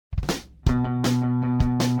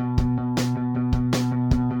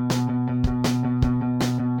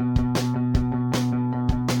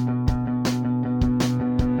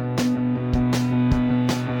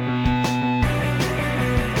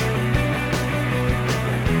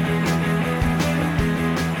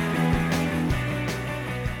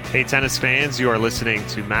Hey, tennis fans, you are listening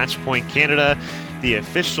to Matchpoint Canada, the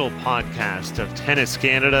official podcast of Tennis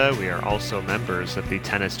Canada. We are also members of the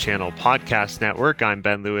Tennis Channel Podcast Network. I'm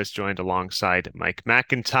Ben Lewis, joined alongside Mike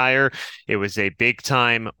McIntyre. It was a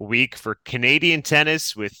big-time week for Canadian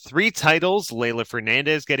tennis with 3 titles. Leylah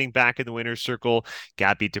Fernandez getting back in the winner's circle,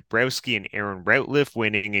 Gaby Dabrowski and Erin Routliffe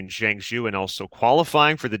winning in Zhengzhou and also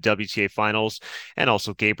qualifying for the WTA Finals, and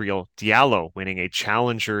also Gabriel Diallo winning a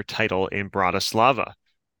challenger title in Bratislava.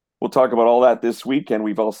 We'll talk about all that this week, and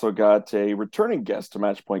we've also got a returning guest to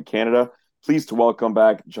Matchpoint Canada. Pleased to welcome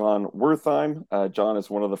back Jon Wertheim. Jon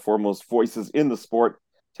is one of the foremost voices in the sport.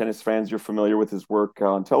 Tennis fans, you're familiar with his work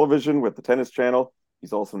on television with the Tennis Channel.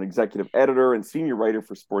 He's also an executive editor and senior writer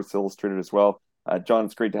for Sports Illustrated as well. Jon,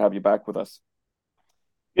 it's great to have you back with us.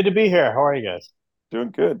 Good to be here. How are you guys?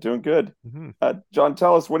 Doing good. Jon,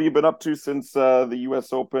 tell us, what have you been up to since the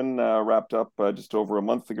U.S. Open wrapped up just over a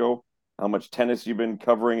month ago? How much tennis you've been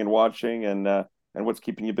covering and watching, and what's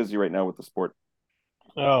keeping you busy right now with the sport?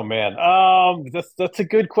 Oh man, that's a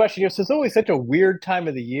good question. It's always such a weird time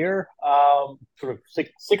of the year. Sort of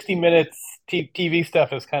 60 minutes TV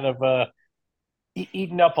stuff has kind of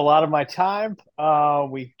eaten up a lot of my time.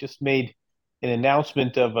 We just made an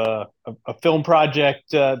announcement of a film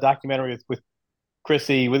project documentary with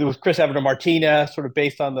Chrissy, with Chris Everton Martina, sort of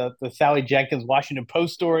based on the Sally Jenkins Washington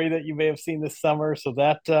Post story that you may have seen this summer. So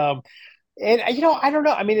that and I don't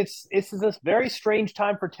know. I mean, it's this very strange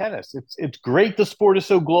time for tennis. It's great the sport is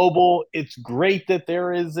so global. It's great that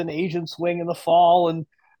there is an Asian swing in the fall, and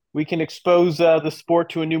we can expose the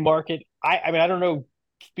sport to a new market. I mean, I don't know.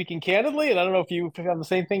 Speaking candidly, and I don't know if you have the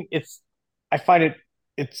same thing. I find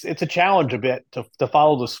it's a challenge a bit to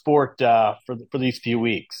follow the sport for these few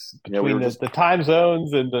weeks between the time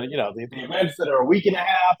zones and the events that are a week and a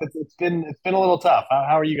half. It's been a little tough.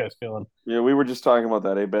 How are you guys feeling? Yeah, we were just talking about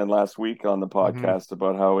that, Ben, last week on the podcast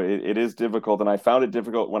about how it is difficult, and I found it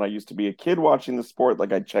difficult when I used to be a kid watching the sport.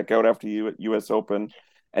 Like, I'd check out after U.S. Open,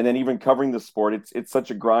 and then even covering the sport, it's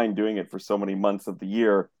such a grind doing it for so many months of the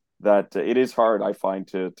year that it is hard, I find,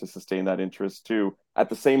 to sustain that interest too at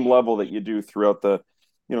the same level that you do throughout the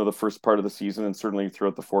first part of the season, and certainly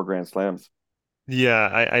throughout the 4 Grand Slams.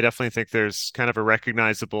 Yeah, I definitely think there's kind of a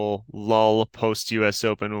recognizable lull post US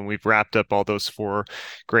Open when we've wrapped up all those 4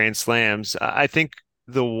 Grand Slams. I think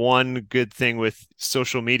the one good thing with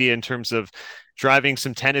social media in terms of driving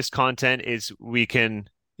some tennis content is we can,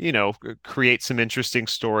 create some interesting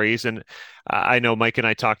stories. And I know Mike and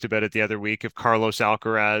I talked about it the other week of Carlos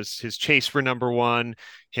Alcaraz, his chase for number 1,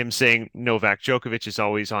 him saying Novak Djokovic is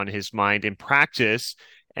always on his mind in practice.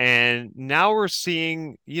 And now we're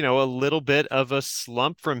seeing, a little bit of a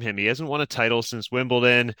slump from him. He hasn't won a title since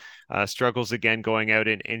Wimbledon, struggles again going out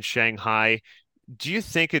in Shanghai. Do you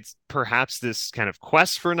think it's perhaps this kind of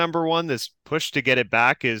quest for number 1, this push to get it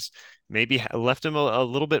back, is maybe left him a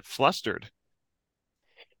little bit flustered?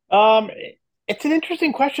 It's an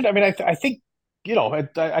interesting question. I mean, I think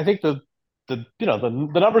I think the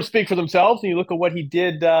numbers speak for themselves. And you look at what he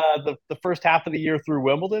did the first half of the year through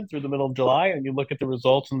Wimbledon, through the middle of July, and you look at the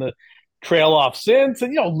results and the trail off since,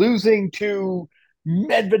 and losing to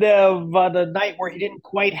Medvedev on a night where he didn't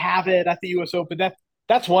quite have it at the U.S. Open.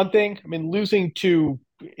 That's one thing. I mean, losing to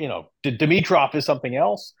Dimitrov is something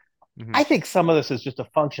else. Mm-hmm. I think some of this is just a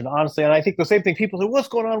function, honestly, and I think the same thing. People say, "What's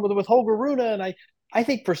going on with Holger Rune?" And I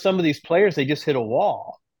think for some of these players, they just hit a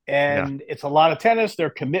wall. And It's a lot of tennis. Their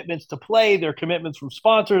commitments to play, their commitments from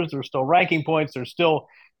sponsors. There's still ranking points. There's still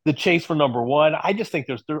the chase for number 1. I just think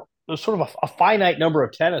there's sort of a finite number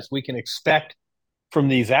of tennis we can expect from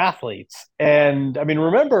these athletes. And I mean,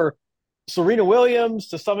 remember, Serena Williams,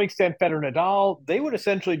 to some extent, Federer, Nadal, they would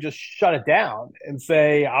essentially just shut it down and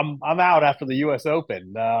say, "I'm out after the U.S.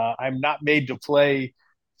 Open. I'm not made to play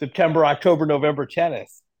September, October, November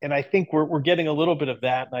tennis." And I think we're getting a little bit of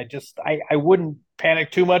that. And I wouldn't panic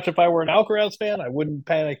too much if I were an Alcaraz fan. I wouldn't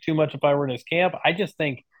panic too much if I were in his camp. I just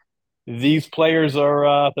think these players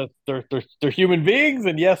are they're human beings.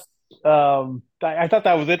 And yes, I thought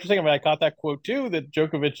that was interesting. I mean, I caught that quote too, that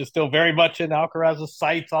Djokovic is still very much in Alcaraz's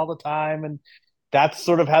sights all the time, and that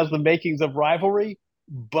sort of has the makings of rivalry.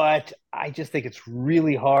 But I just think it's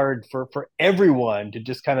really hard for everyone to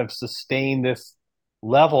just kind of sustain this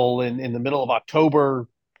level in the middle of October,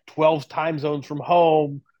 12 time zones from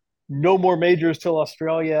home, no more majors till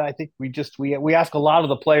Australia. I think we ask a lot of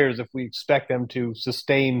the players if we expect them to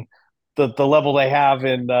sustain the level they have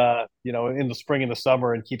in in the spring and the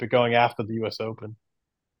summer and keep it going after the US Open.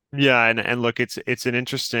 Yeah, and look, it's an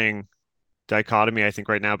interesting dichotomy, I think,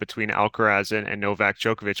 right now between Alcaraz and Novak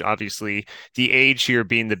Djokovic. Obviously, the age here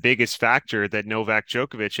being the biggest factor, that Novak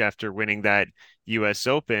Djokovic, after winning that US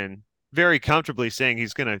Open, very comfortably saying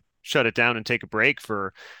he's going to shut it down and take a break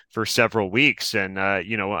for several weeks, and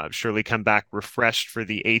surely come back refreshed for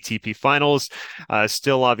the ATP finals.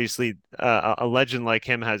 Still, obviously, a legend like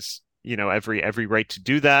him has every right to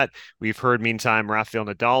do that. We've heard, meantime, Rafael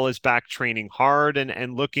Nadal is back training hard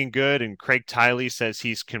and looking good, and Craig Tiley says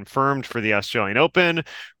he's confirmed for the Australian Open.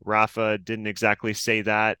 Rafa didn't exactly say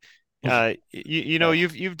that.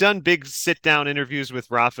 You've done big sit down interviews with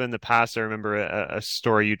Rafa in the past. I remember a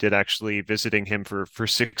story you did actually visiting him for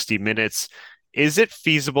 60 minutes. Is it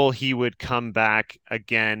feasible he would come back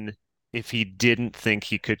again if he didn't think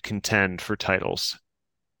he could contend for titles?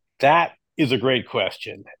 That is a great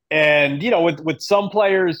question. And, with some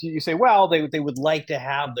players, you say, well, they would like to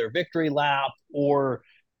have their victory lap or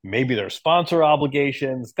maybe their sponsor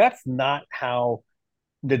obligations. That's not how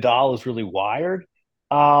Nadal is really wired.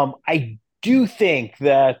 I do think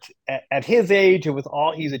that at his age and with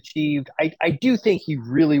all he's achieved, I do think he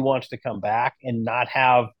really wants to come back and not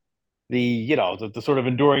have the sort of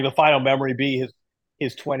enduring the final memory be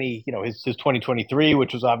his 2023,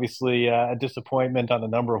 which was obviously a disappointment on a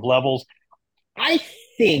number of levels. I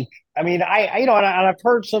think, and I've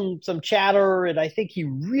heard some chatter, and I think he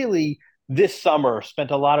really this summer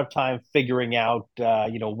spent a lot of time figuring out,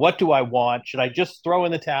 what do I want? Should I just throw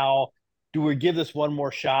in the towel? Do we give this one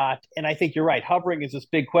more shot? And I think you're right. Hovering is this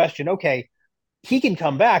big question. Okay, he can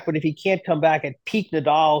come back, but if he can't come back at peak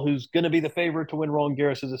Nadal, who's going to be the favorite to win Roland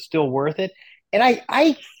Garros, is it still worth it? And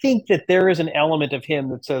I think that there is an element of him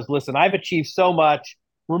that says, listen, I've achieved so much.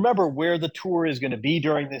 Remember where the tour is going to be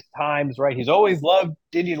during this times, right? He's always loved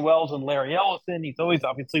Indian Wells and Larry Ellison. He's always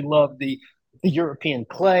obviously loved the European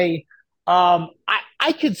clay.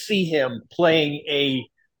 I could see him playing a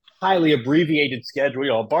highly abbreviated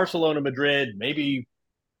schedule, Barcelona, Madrid, maybe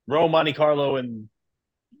Rome, Monte Carlo, and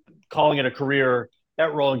calling it a career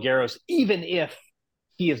at Roland Garros, even if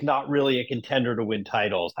he is not really a contender to win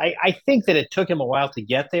titles. I think that it took him a while to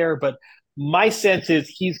get there, but my sense is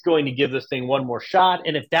he's going to give this thing one more shot.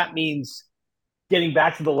 And if that means getting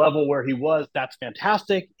back to the level where he was, that's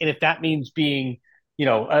fantastic. And if that means being,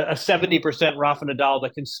 a 70% Rafa Nadal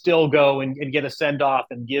that can still go and get a send-off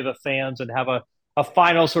and give fans and have a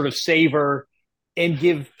final sort of savor and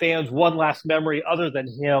give fans one last memory other than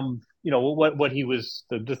him, what he was,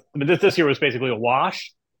 this year was basically a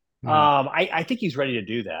wash. I think he's ready to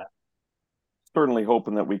do that. Certainly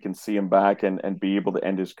hoping that we can see him back and be able to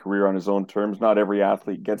end his career on his own terms. Not every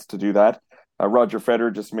athlete gets to do that. Roger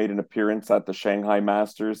Federer just made an appearance at the Shanghai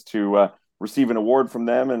Masters to receive an award from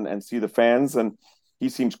them and see the fans, and he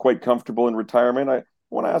seems quite comfortable in retirement. I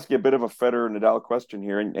want to ask you a bit of a Federer-Nadal question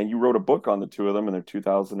here, and you wrote a book on the two of them in their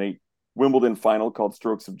 2008 Wimbledon final called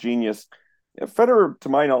Strokes of Genius. Federer, to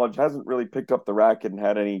my knowledge, hasn't really picked up the racket and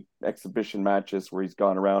had any exhibition matches where he's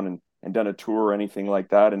gone around and done a tour or anything like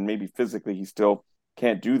that, and maybe physically he still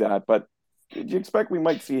can't do that. But do you expect we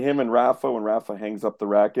might see him and Rafa, when Rafa hangs up the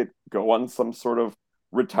racket, go on some sort of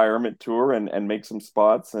retirement tour and make some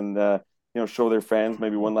spots and show their fans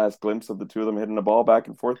maybe one last glimpse of the two of them hitting the ball back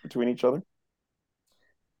and forth between each other?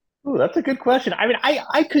 Oh, that's a good question.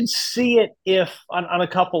 I could see it if on a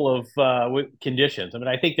couple of conditions.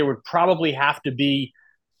 I think there would probably have to be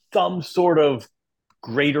some sort of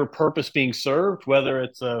greater purpose being served, whether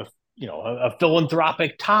it's a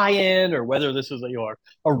philanthropic tie-in or whether this is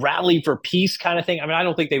a rally for peace kind of thing. I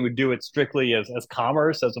don't think they would do it strictly as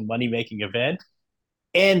commerce, as a money-making event.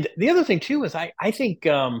 And the other thing too is I think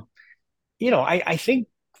I think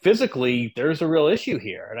physically there's a real issue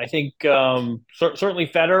here, and I think certainly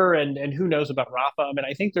Federer and who knows about Rafa.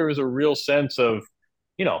 I think there is a real sense of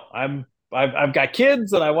I've got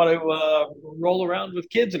kids and I want to roll around with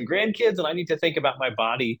kids and grandkids, and I need to think about my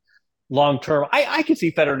body long term. I could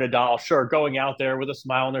see Federer and Nadal, sure, going out there with a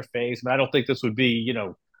smile on their face. I don't think this would be,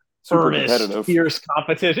 super earnest, competitive, fierce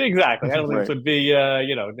competition. Exactly. I don't think right. this would be,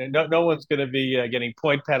 no one's going to be getting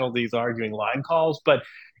point penalties, arguing line calls. But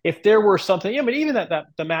if there were something, even that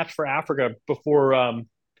the match for Africa before, I don't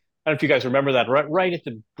know if you guys remember that,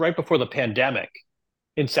 right before the pandemic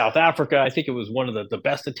in South Africa. I think it was one of the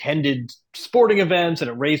best attended sporting events, and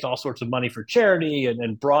it raised all sorts of money for charity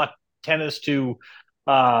and brought tennis to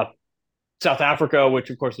South Africa, which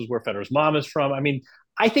of course is where Federer's mom is from.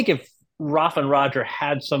 I think if Rafa and Roger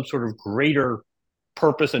had some sort of greater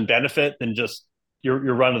purpose and benefit than just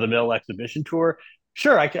your run-of-the-mill exhibition tour,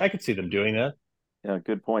 sure, I could see them doing that. Yeah,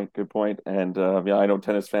 good point. And I know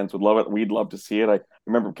tennis fans would love it. We'd love to see it. I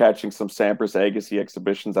remember catching some Sampras Agassi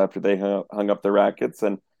exhibitions after they hung up their rackets,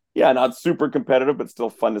 and not super competitive, but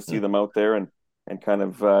still fun to see them out there and kind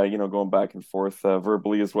of going back and forth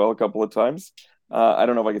verbally as well a couple of times. I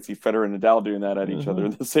don't know if I could see Federer and Nadal doing that at each other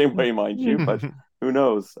in the same way, mind you, but Who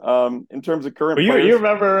knows? In terms of current Well, you players,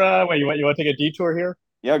 remember? Wait, you want to take a detour here?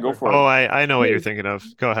 yeah, go Or, for it. Oh, I know what you're thinking of.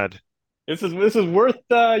 Go ahead. this is worth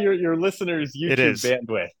your listeners' It YouTube is.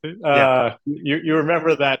 bandwidth. Yeah. You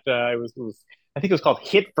remember that it was I think it was called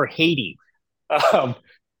Hit for Haiti. Um,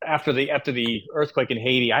 after the earthquake in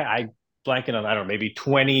Haiti, I blanking on, I don't know, maybe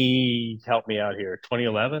help me out here,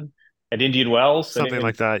 2011 at Indian Wells, Something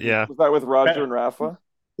like that. Yeah. Was that with Roger and Rafa?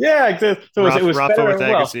 yeah, so it was Rafa with Federer.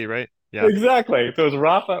 Well, Agassi, right? Yeah. exactly. So it was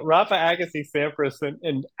Rafa, Agassi, Sampras,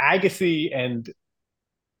 and Agassi and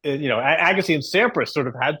Agassi and Sampras sort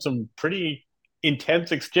of had some pretty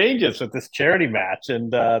intense exchanges at this charity match,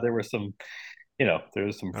 and there was some Oh,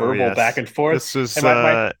 verbal back yes. and forth. This was And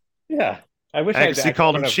my yeah, I wish Agassi I'd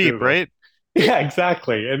called him opened up cheap, Google. right? Yeah,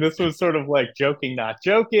 exactly. And this was sort of like joking, not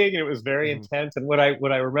joking, and it was very Mhm. intense. And what I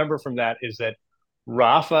remember from that is that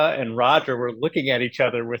Rafa and Roger were looking at each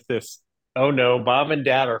other with this, "Oh no, mom and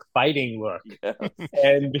dad are fighting" look. Yeah.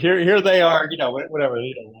 And here they are, whatever,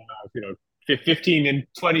 15 and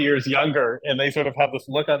 20 years younger, and they sort of have this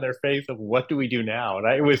look on their face of what do we do now? And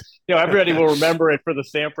it was, everybody will remember it for the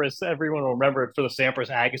Sampras, everyone will remember it for the Sampras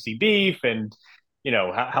Agassi beef, and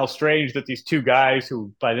how strange that these two guys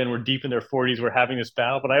who by then were deep in their 40s were having this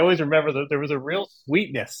battle. But I always remember that there was a real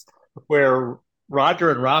sweetness where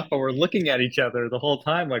Roger and Rafa were looking at each other the whole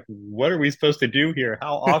time, like, what are we supposed to do here?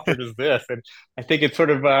 How awkward is this? And I think it's sort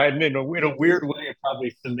of, in a weird way, it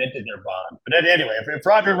probably cemented their bond. But anyway, if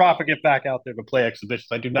Roger and Rafa get back out there to play exhibitions,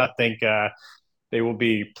 I do not think they will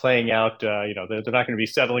be playing out. They're not going to be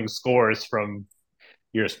settling scores from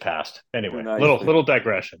years past. Too Anyway, nice. little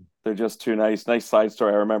digression. They're just too nice. Nice side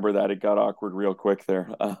story. I remember that. It got awkward real quick there.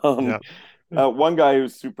 Yeah. One guy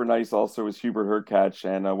who's super nice also is Hubert Hurkacz,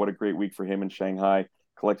 and what a great week for him in Shanghai,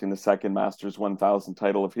 collecting the second Masters 1000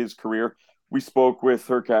 title of his career. We spoke with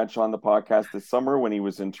Hurkacz on the podcast this summer when he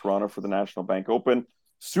was in Toronto for the National Bank Open.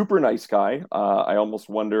 Super nice guy. I almost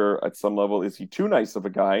wonder at some level, is he too nice of a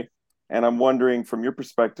guy? And I'm wondering, from your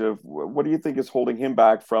perspective, what do you think is holding him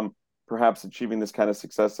back from perhaps achieving this kind of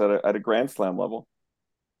success at a Grand Slam level?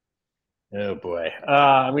 Oh boy,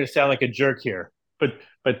 I'm going to sound like a jerk here,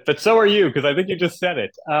 but so are you, because I think you just said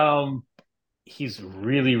it. He's a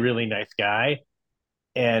really really nice guy,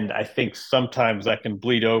 and I think sometimes that can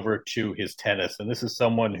bleed over to his tennis. And this is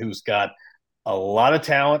someone who's got a lot of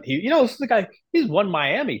talent. This is a guy. He's won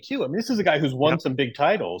Miami too. I mean, this is a guy who's won Yep. some big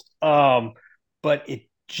titles. But it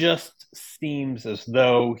just seems as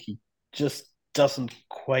though he just doesn't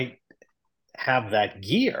quite have that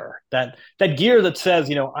gear, that gear that says,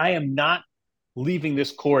 I am not leaving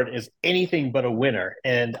this court as anything but a winner,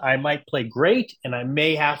 and I might play great, and I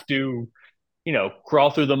may have to,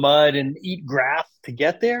 crawl through the mud and eat grass to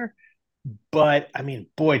get there. But I mean,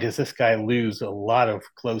 boy, does this guy lose a lot of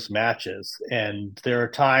close matches. And there are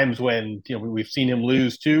times when, we've seen him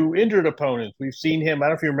lose to injured opponents. We've seen him, I don't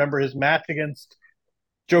know if you remember his match against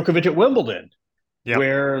Djokovic at Wimbledon, Yep.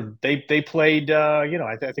 where they played, I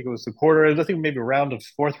think it was the quarter, I think maybe a round of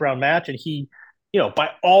fourth round match, and he,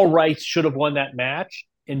 by all rights should have won that match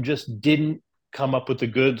and just didn't come up with the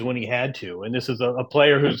goods when he had to. And this is a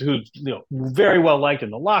player who's very well liked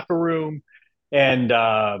in the locker room, and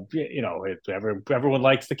everyone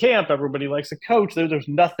likes the camp, everybody likes the coach. There's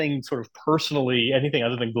nothing sort of personally anything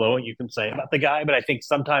other than glowing you can say about the guy, but I think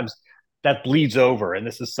sometimes that bleeds over. And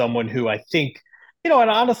this is someone who I think, and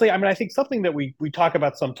honestly, I mean, I think something that we talk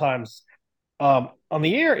about sometimes on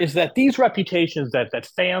the air is that these reputations that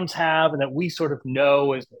fans have and that we sort of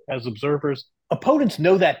know as observers, opponents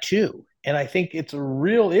know that too. And I think it's a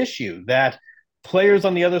real issue that players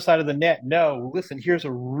on the other side of the net know, listen, here's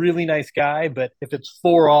a really nice guy, but if it's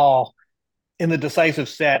 4-all in the decisive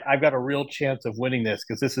set, I've got a real chance of winning this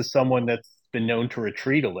because this is someone that's been known to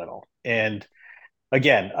retreat a little. And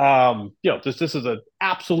again, this is an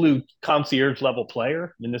absolute concierge level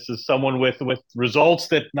player. I mean, this is someone with results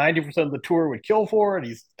that 90% of the tour would kill for, and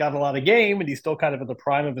he's got a lot of game, and he's still kind of at the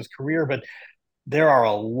prime of his career. But there are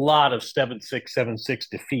a lot of 7-6, 7-6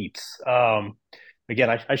 defeats. Again,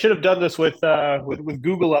 I should have done this with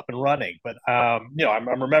Google up and running, but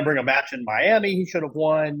I'm remembering a match in Miami he should have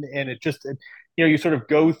won, and you sort of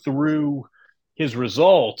go through his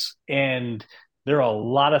results, and there are a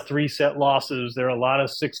lot of 3-set losses. There are a lot of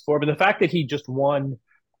 6-4. But the fact that he just won,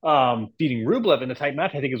 beating Rublev in a tight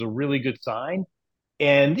match, I think is a really good sign.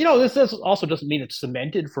 And, this also doesn't mean it's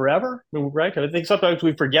cemented forever, right? I think sometimes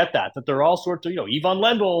we forget that there are all sorts of, Yvonne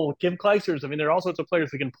Lendl, Kim Kleisters. I mean, there are all sorts of players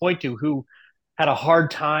we can point to who had a hard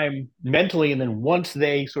time mentally. And then once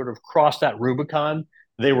they sort of crossed that Rubicon,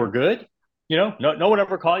 they were good. no one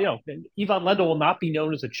ever called, Ivan Lendl will not be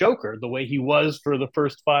known as a choker the way he was for the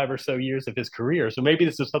first 5 or so years of his career. So maybe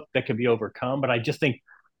this is something that can be overcome. But I just think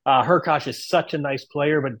Hurkacz is such a nice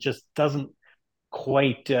player, but just doesn't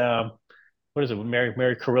quite, what is it?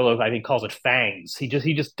 Mary Carrillo, I think, calls it fangs. He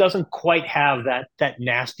just doesn't quite have that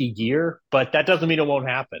nasty gear, but that doesn't mean it won't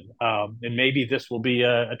happen. And maybe this will be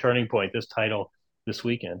a turning point, this title this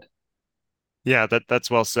weekend. Yeah,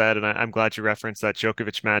 that's well said, and I'm glad you referenced that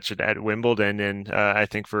Djokovic match at Wimbledon. And I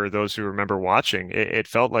think for those who remember watching, it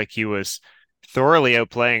felt like he was thoroughly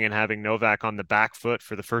outplaying and having Novak on the back foot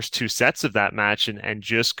for the first two sets of that match, and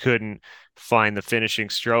just couldn't find the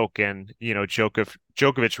finishing stroke. And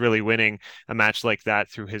Djokovic really winning a match like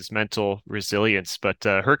that through his mental resilience. But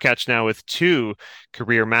Hurkacz now with two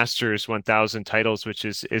career Masters 1000 titles, which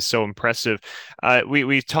is so impressive.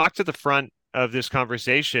 We talked to the front of this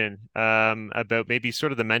conversation about maybe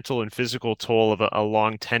sort of the mental and physical toll of a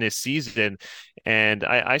long tennis season. And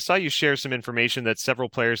I saw you share some information that several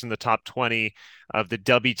players in the top 20 of the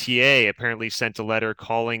WTA apparently sent a letter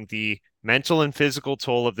calling the mental and physical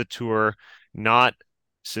toll of the tour not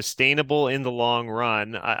sustainable in the long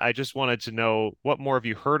run. I just wanted to know, what more have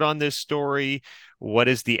you heard on this story? What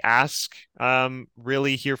is the ask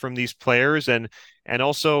really here from these players? And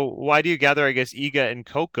also, why do you gather, I guess, Iga and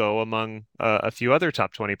Coco, among a few other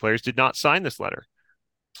top 20 players, did not sign this letter?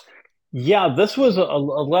 Yeah, this was a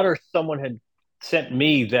letter someone had sent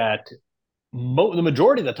me that the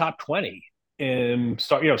majority of the top 20,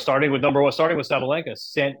 starting with number one, starting with Sabalenka,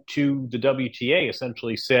 sent to the WTA,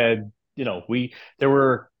 essentially said, there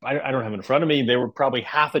were, I don't have it in front of me, there were probably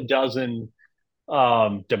half a dozen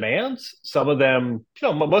demands. Some of them,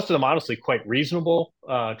 most of them honestly quite reasonable,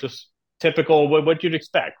 just typical what you'd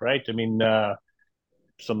expect, right? I mean,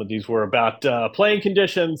 some of these were about playing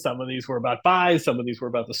conditions, some of these were about buys, some of these were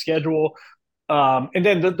about the schedule. And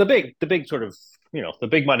then the big sort of, the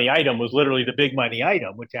big money item was literally the big money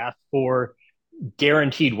item, which asked for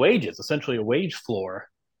guaranteed wages, essentially a wage floor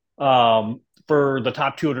for the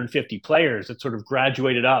top 250 players. It sort of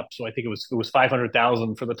graduated up. So I think it was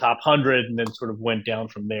 500,000 for the top 100, and then sort of went down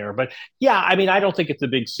from there. But yeah, I mean, I don't think it's a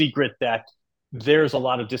big secret that there's a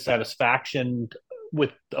lot of dissatisfaction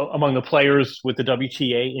among the players with the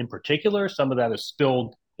WTA in particular. Some of that is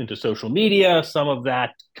spilled into social media. Some of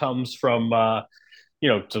that comes from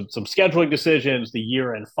some scheduling decisions, the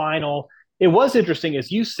year-end final. It was interesting,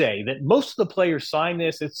 as you say, that most of the players signed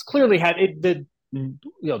this. It's clearly had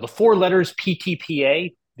the four letters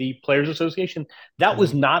PTPA, the Players Association, that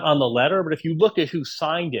was not on the letter. But if you look at who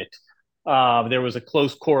signed it, there was a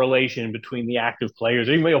close correlation between the active players.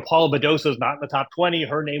 Even though Paula Badosa is not in the top 20,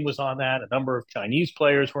 her name was on that. A number of Chinese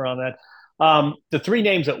players were on that. The three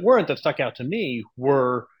names that stuck out to me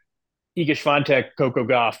were Iga Swiatek, Coco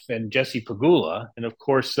Gauff, and Jessie Pegula. And of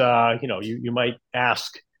course, you might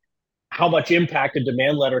ask how much impact a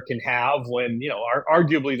demand letter can have when,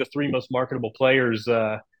 arguably the three most marketable players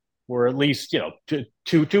were at least, two of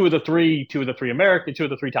the three American, two of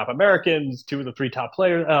the three top Americans, two of the three top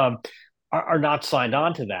players are not signed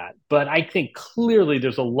on to that. But I think clearly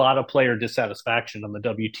there's a lot of player dissatisfaction on the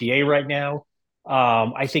WTA right now.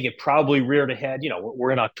 I think it probably reared ahead.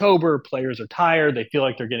 We're in October, players are tired. They feel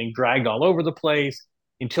like they're getting dragged all over the place.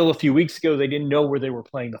 Until a few weeks ago, they didn't know where they were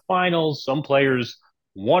playing the finals. Some players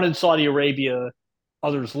wanted Saudi Arabia,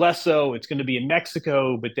 others less so. It's going to be in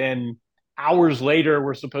Mexico, but then hours later,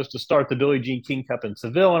 we're supposed to start the Billie Jean King Cup in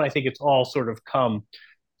Seville, and I think it's all sort of come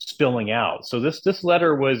spilling out. So this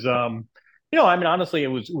letter was, honestly, it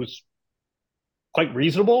was quite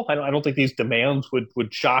reasonable. I don't think these demands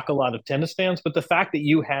would shock a lot of tennis fans, but the fact that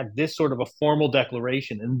you had this sort of a formal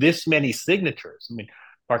declaration and this many signatures, I mean,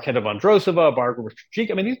 Marketa Vondrousova, Barbara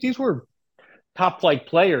Krejcik, I mean, these were top flight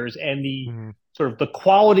players, and the sort of the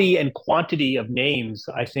quality and quantity of names,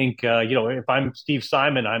 I think, if I'm Steve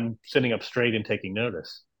Simon, I'm sitting up straight and taking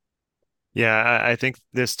notice. Yeah, I think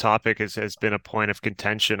this topic has been a point of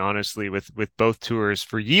contention, honestly, with both tours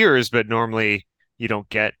for years, but normally you don't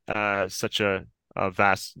get such a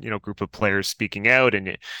vast, group of players speaking out.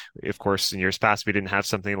 And of course, in years past, we didn't have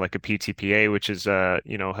something like a PTPA, which is,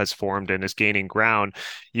 has formed and is gaining ground.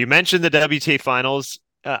 You mentioned the WTA finals.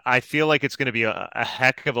 I feel like it's going to be a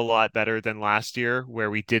heck of a lot better than last year,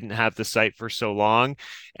 where we didn't have the site for so long.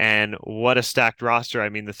 And what a stacked roster. I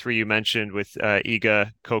mean, the three you mentioned with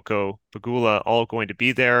Iga, Coco, Pegula, all going to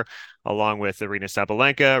be there, along with Aryna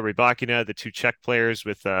Sabalenka, Rybakina, the two Czech players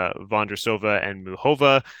with Vondrousova and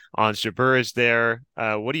Muhova. Ons Jabeur is there.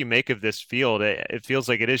 What do you make of this field? It feels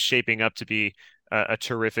like it is shaping up to be a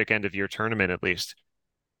terrific end of year tournament, at least.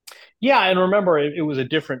 Yeah, and remember, it was a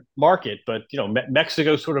different market, but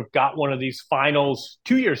Mexico sort of got one of these finals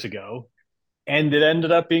 2 years ago, and it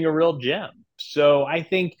ended up being a real gem. So I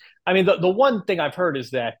think, I mean, the one thing I've heard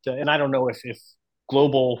is that, and I don't know if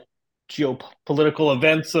global geopolitical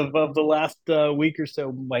events of the last week or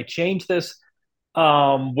so might change this.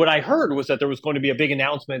 What I heard was that there was going to be a big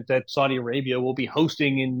announcement that Saudi Arabia will be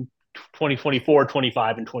hosting in 2024,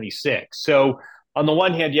 25, and 26. So on the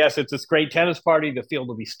one hand, yes, it's this great tennis party. The field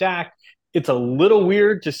will be stacked. It's a little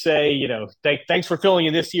weird to say, thanks for filling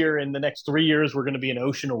in this year. In the next 3 years, we're going to be an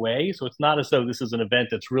ocean away. So it's not as though this is an event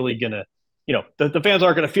that's really going to, the fans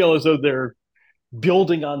aren't going to feel as though they're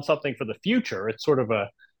building on something for the future. It's sort of a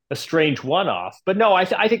strange one-off. But no, I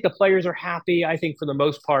think the players are happy. I think for the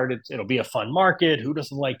most part, it'll be a fun market. Who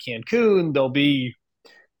doesn't like Cancun? There'll be,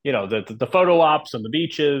 the photo ops on the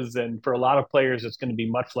beaches. And for a lot of players, it's going to be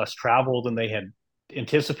much less travel than they had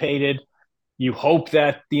anticipated. You hope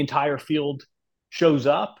that the entire field shows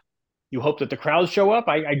up. You hope that the crowds show up.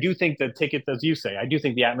 I do think that tickets, as you say, I do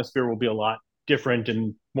think the atmosphere will be a lot different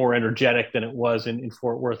and more energetic than it was in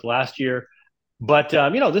Fort Worth last year. But,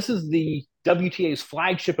 this is the WTA's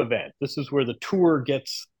flagship event. This is where the tour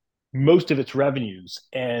gets most of its revenues.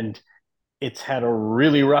 And it's had a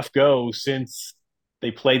really rough go since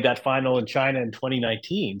they played that final in China in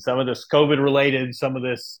 2019. Some of this COVID related, some of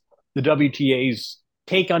this, the WTA's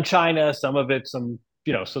take on China, some of it, some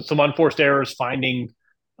unforced errors, finding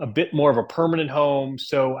a bit more of a permanent home.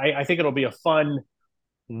 So I think it'll be a fun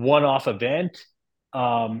one-off event.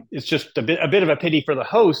 It's just a bit of a pity for the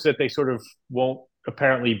hosts that they sort of won't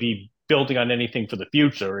apparently be building on anything for the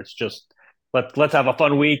future. It's just let's have a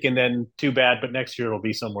fun week, and then too bad, but next year it'll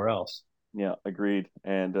be somewhere else. Yeah, agreed.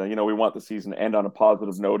 And we want the season to end on a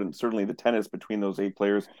positive note, and certainly the tennis between those 8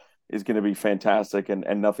 players is going to be fantastic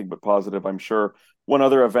and nothing but positive, I'm sure. One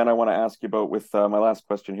other event I want to ask you about with my last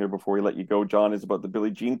question here before we let you go, John, is about the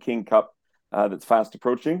Billie Jean King Cup that's fast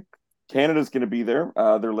approaching. Canada's going to be there.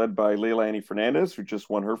 They're led by Leylah Fernandez, who just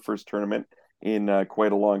won her first tournament in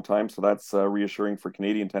quite a long time. So that's reassuring for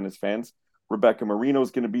Canadian tennis fans. Rebecca Marino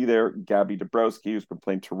is going to be there. Gaby Dabrowski, who's been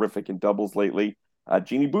playing terrific in doubles lately.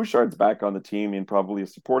 Jeannie Bouchard's back on the team in probably a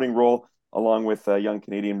supporting role, along with young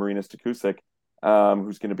Canadian Marina Stakusik,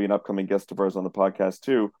 who's going to be an upcoming guest of ours on the podcast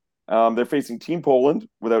too. They're facing Team Poland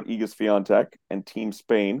without Iga Swiatek and Team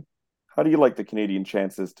Spain. How do you like the Canadian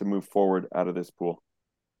chances to move forward out of this pool?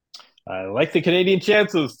 I like the Canadian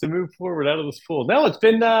chances to move forward out of this pool. No, it's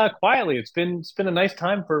been quietly. It's been a nice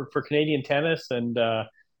time for Canadian tennis, and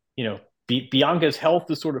Bianca's health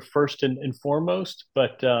is sort of first and foremost.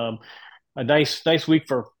 But a nice week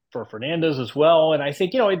for Fernandez as well. And I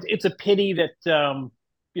think it's a pity that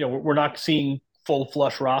we're not seeing full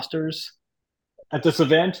flush rosters at this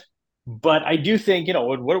event. But I do think,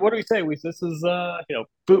 what do we say? This is,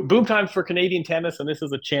 boom times for Canadian tennis, and this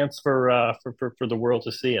is a chance for the world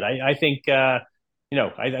to see it. I think, I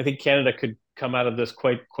think Canada could come out of this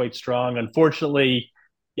quite strong. Unfortunately,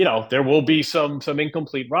 there will be some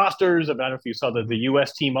incomplete rosters. I don't know if you saw that the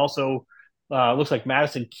U.S. team also looks like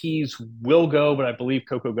Madison Keys will go, but I believe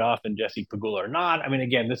Coco Gauff and Jessie Pegula are not. I mean,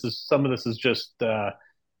 again, some of this is just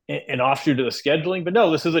an offshoot of the scheduling, but no,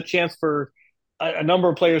 this is a chance for a number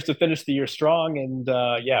of players to finish the year strong, and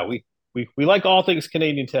we like all things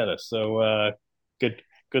Canadian tennis. So good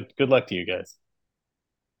luck to you guys.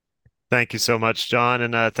 Thank you so much, John,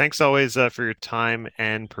 and thanks always for your time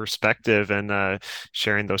and perspective and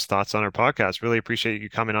sharing those thoughts on our podcast. Really appreciate you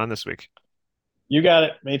coming on this week. You got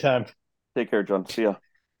it. Anytime. Take care, John. See ya.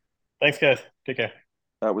 Thanks, guys. Take care.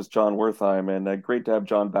 That was Jon Wertheim, and great to have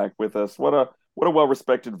John back with us. What a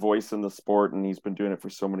well-respected voice in the sport, and he's been doing it for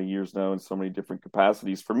so many years now in so many different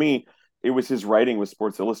capacities. For me, it was his writing with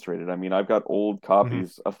Sports Illustrated. I mean, I've got old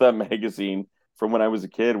copies of that magazine from when I was a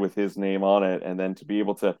kid with his name on it, and then to be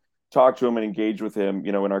able to talk to him and engage with him,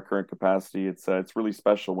 in our current capacity, it's really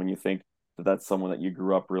special when you think that that's someone that you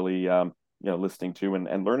grew up really, listening to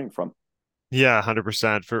and learning from. Yeah,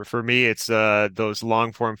 100%. For me, it's those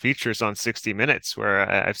long form features on 60 Minutes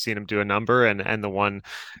where I've seen him do a number, and the one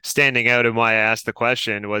standing out and why I asked the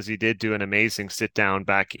question was he did do an amazing sit down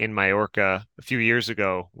back in Mallorca a few years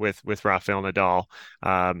ago with Rafael Nadal.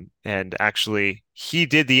 And actually, he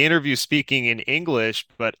did the interview speaking in English,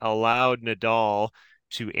 but allowed Nadal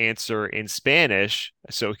to answer in Spanish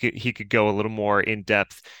so he could go a little more in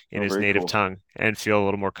depth in his native tongue and feel a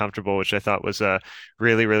little more comfortable, which I thought was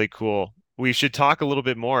really, really cool. We should talk a little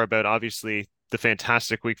bit more about obviously the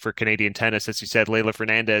fantastic week for Canadian tennis. As you said, Leylah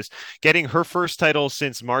Fernandez getting her first title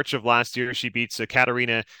since March of last year. She beats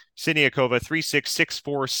Katerina Siniakova 3-6,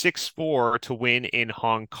 6-4, 6-4 to win in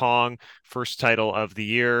Hong Kong. First title of the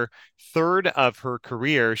year, third of her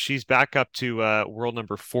career. She's back up to world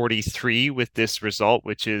number 43 with this result,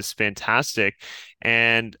 which is fantastic.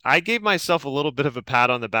 And I gave myself a little bit of a pat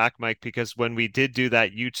on the back, Mike, because when we did do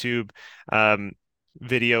that YouTube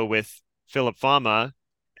video with Philip Fama,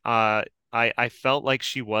 I felt like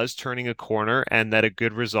she was turning a corner and that a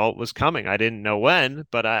good result was coming. I didn't know when,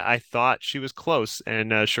 but I thought she was close.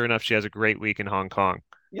 And sure enough, she has a great week in Hong Kong.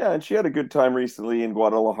 Yeah, and she had a good time recently in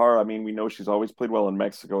Guadalajara. I mean, we know she's always played well in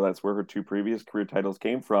Mexico. That's where her two previous career titles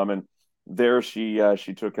came from. And there she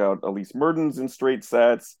took out Elise Mertens in straight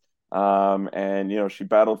sets. And, she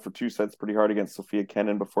battled for two sets pretty hard against Sofia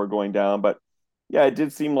Kenin before going down. But yeah, it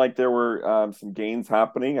did seem like there were some gains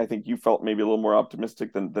happening. I think you felt maybe a little more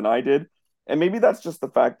optimistic than I did. And maybe that's just the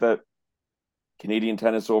fact that Canadian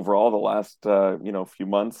tennis overall, the last few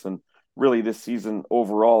months and really this season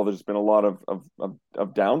overall, there's been a lot of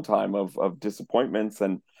downtime, of disappointments,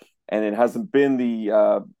 and it hasn't been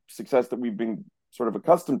the success that we've been sort of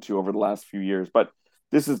accustomed to over the last few years. But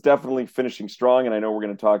this is definitely finishing strong, and I know we're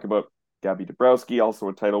going to talk about Gaby Dabrowski, also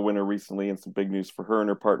a title winner recently, and some big news for her and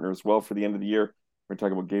her partner as well for the end of the year. We're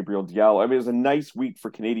talking about Gabriel Diallo. I mean, it was a nice week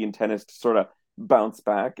for Canadian tennis to sort of bounce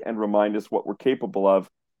back and remind us what we're capable of.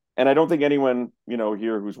 And I don't think anyone,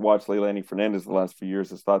 here who's watched Leylah Fernandez the last few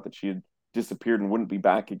years has thought that she had disappeared and wouldn't be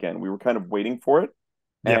back again. We were kind of waiting for it.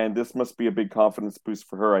 Yep. And this must be a big confidence boost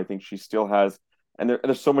for her. I think she still has, and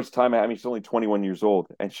there's so much time. I mean, she's only 21 years old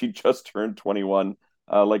and she just turned 21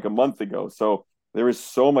 like a month ago. So there is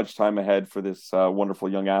so much time ahead for this wonderful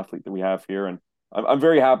young athlete that we have here. And I'm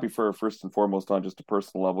very happy for her, first and foremost, on just a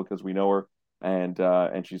personal level, because we know her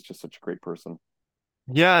and she's just such a great person.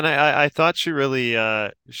 Yeah, and I thought she really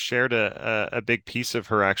shared a big piece of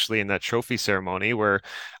her actually in that trophy ceremony where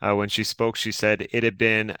when she spoke, she said it had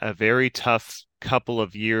been a very tough couple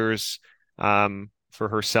of years for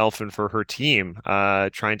herself and for her team,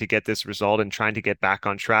 trying to get this result and trying to get back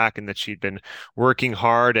on track, and that she'd been working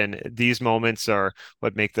hard. And these moments are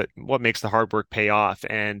what makes the hard work pay off.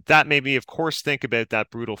 And that made me, of course, think about that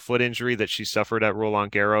brutal foot injury that she suffered at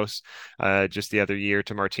Roland Garros just the other year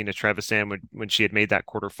to Martina Trevisan when she had made that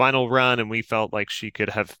quarterfinal run, and we felt like she could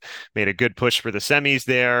have made a good push for the semis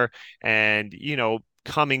there. And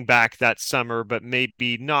coming back that summer, but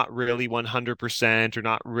maybe not really 100% or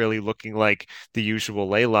not really looking like the usual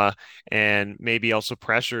Leylah, and maybe also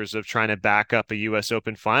pressures of trying to back up a US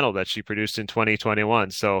Open final that she produced in 2021.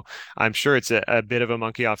 So I'm sure it's a bit of a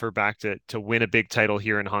monkey off her back to win a big title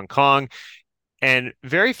here in Hong Kong. And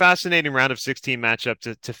very fascinating round of 16 matchup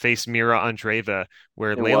to face Mira Andreeva,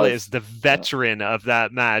 where Leylah is the veteran of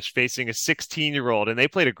that match, facing a 16-year-old. And they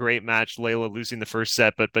played a great match, Leylah losing the first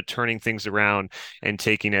set, but turning things around and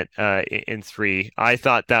taking it in three. I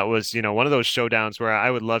thought that was, one of those showdowns where I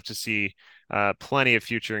would love to see plenty of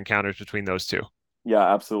future encounters between those two.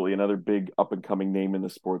 Yeah, absolutely. Another big up-and-coming name in the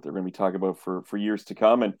sport that we're going to be talking about for years to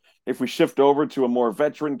come. And if we shift over to a more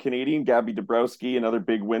veteran Canadian, Gaby Dabrowski, another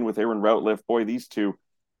big win with Erin Routliffe. Boy, these two,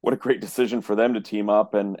 what a great decision for them to team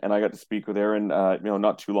up. And I got to speak with Erin,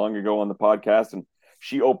 not too long ago on the podcast, and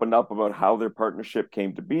she opened up about how their partnership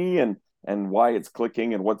came to be and why it's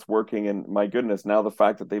clicking and what's working. And my goodness, now the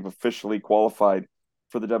fact that they've officially qualified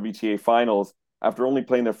for the WTA Finals after only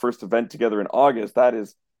playing their first event together in August, that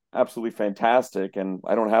is absolutely fantastic. And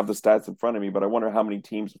I don't have the stats in front of me, but I wonder how many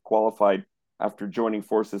teams have qualified after joining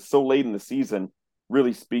forces so late in the season.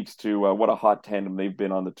 Really speaks to what a hot tandem they've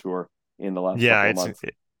been on the tour in the last couple of months.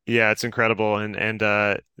 It's incredible. And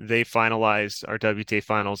they finalized our WTA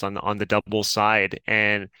finals on the doubles side,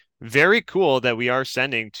 and very cool that we are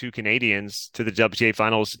sending two Canadians to the WTA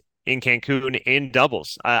finals in Cancun in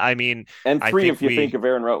doubles. I mean, and three, if you think of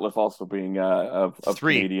Erin Routliffe also being of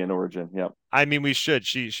Canadian origin. Yeah. I mean, we should.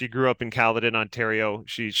 She grew up in Caledon, Ontario.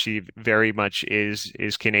 She very much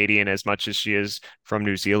is Canadian as much as she is from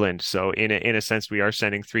New Zealand. So in a sense, we are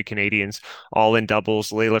sending three Canadians all in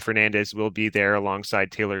doubles. Leylah Fernandez will be there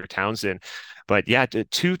alongside Taylor Townsend. But yeah,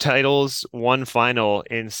 two titles, one final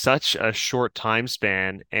in such a short time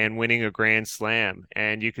span, and winning a Grand Slam.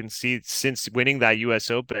 And you can see since winning that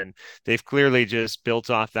US Open, they've clearly just built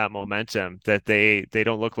off that momentum that they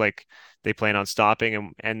don't look like they plan on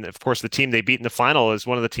stopping. And of course, the team they beat in the final is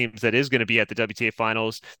one of the teams that is going to be at the WTA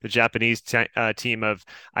Finals, the Japanese team of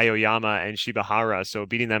Aoyama and Shibahara. So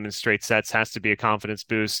beating them in straight sets has to be a confidence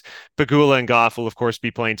boost. Pegula and Goff will, of course,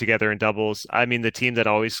 be playing together in doubles. I mean, the team that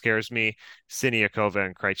always scares me, Siniakova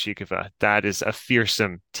and Krejcikova. That is a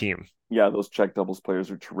fearsome team. Yeah, those Czech doubles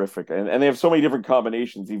players are terrific, and they have so many different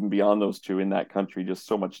combinations even beyond those two in that country. Just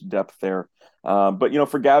so much depth there. But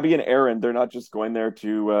for Gaby and Erin, they're not just going there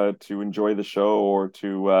to enjoy the show or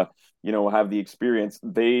to have the experience.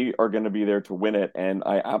 They are going to be there to win it, and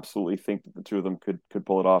I absolutely think that the two of them could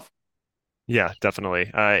pull it off. Yeah,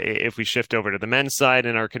 definitely. If we shift over to the men's side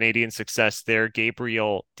and our Canadian success there,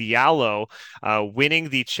 Gabriel Diallo winning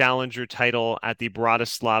the challenger title at the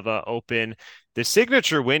Bratislava Open. The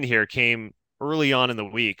signature win here came early on in the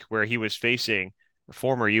week where he was facing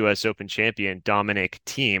former U.S. Open champion Dominic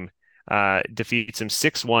Thiem. Defeats him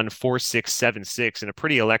 6-1, 4-6, 7-6 in a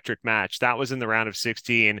pretty electric match. That was in the round of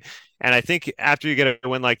 16. And I think after you get a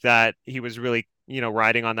win like that, he was really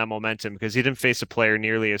riding on that momentum because he didn't face a player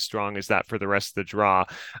nearly as strong as that for the rest of the draw,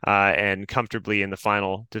 and comfortably in the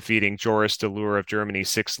final, defeating Joris Delure of Germany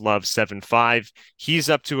 6-love, 7-5. He's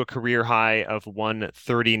up to a career high of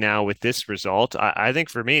 130 now with this result. I think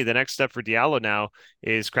for me, the next step for Diallo now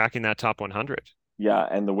is cracking that top 100. Yeah,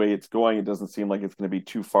 and the way it's going, it doesn't seem like it's going to be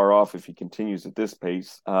too far off if he continues at this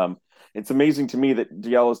pace. It's amazing to me that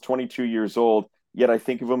Diallo is 22 years old, yet I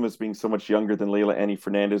think of him as being so much younger than Leylah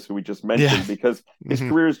Fernandez, who we just mentioned, because his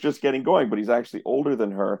career is just getting going, but he's actually older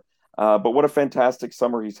than her. But what a fantastic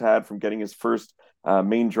summer he's had, from getting his first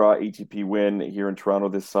main draw ATP win here in Toronto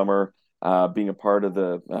this summer, being a part of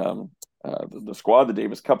the squad, the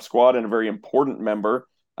Davis Cup squad, and a very important member.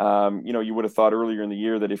 You would have thought earlier in the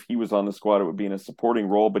year that if he was on the squad, it would be in a supporting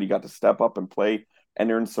role, but he got to step up and play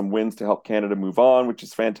and earn some wins to help Canada move on, which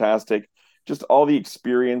is fantastic. Just all the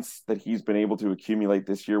experience that he's been able to accumulate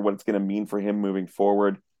this year, what it's going to mean for him moving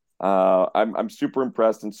forward. I'm super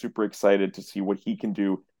impressed and super excited to see what he can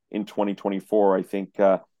do in 2024. I think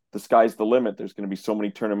the sky's the limit. There's going to be so many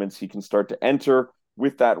tournaments he can start to enter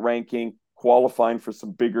with that ranking, qualifying for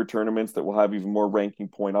some bigger tournaments that will have even more ranking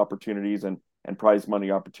point opportunities and prize money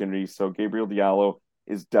opportunities. So Gabriel Diallo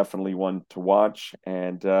is definitely one to watch.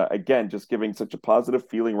 And again, just giving such a positive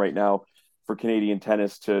feeling right now for Canadian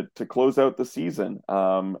tennis to close out the season.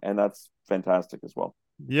 And that's fantastic as well.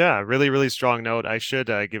 Yeah, really, really strong note. I should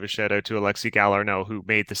give a shout out to Alexei Galarneau, who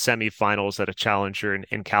made the semifinals at a challenger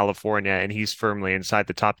in California, and he's firmly inside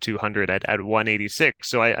the top 200 at 186.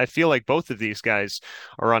 So I feel like both of these guys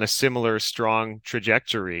are on a similar strong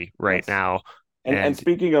trajectory right now. And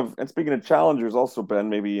speaking of challengers, also, Ben,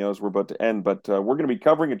 maybe as we're about to end, but we're going to be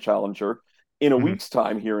covering a challenger in a week's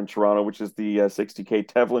time here in Toronto, which is the 60K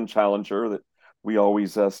Tevlin Challenger that we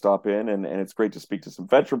always stop in, and it's great to speak to some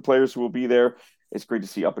veteran players who will be there. It's great to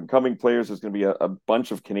see up and coming players. There's going to be a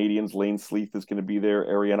bunch of Canadians. Lane Sleeth is going to be there.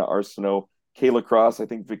 Ariana Arsenault, Kayla Cross, I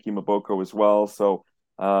think Vicky Maboko as well. So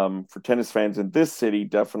for tennis fans in this city,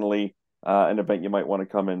 definitely an event you might want to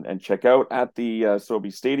come and check out at the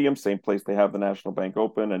Sobe Stadium, same place they have the National Bank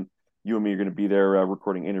Open. And you and me are going to be there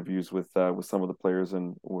recording interviews with some of the players,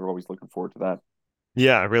 and we're always looking forward to that.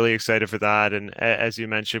 Yeah, really excited for that. And as you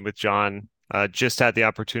mentioned with John, just had the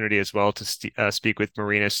opportunity as well to speak with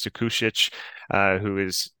Marina Stakusic, who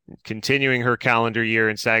is continuing her calendar year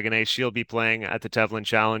in Saguenay. She'll be playing at the Tevlin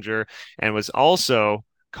Challenger and was also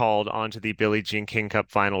called onto the Billie Jean King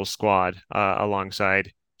Cup Finals squad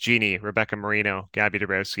alongside Jeannie, Rebecca Marino, Gaby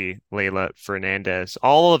Dabrowski, Leylah Fernandez.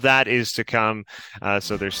 All of that is to come.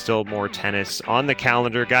 So there's still more tennis on the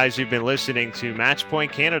calendar. Guys, you've been listening to Match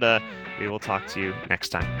Point Canada. We will talk to you next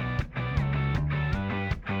time.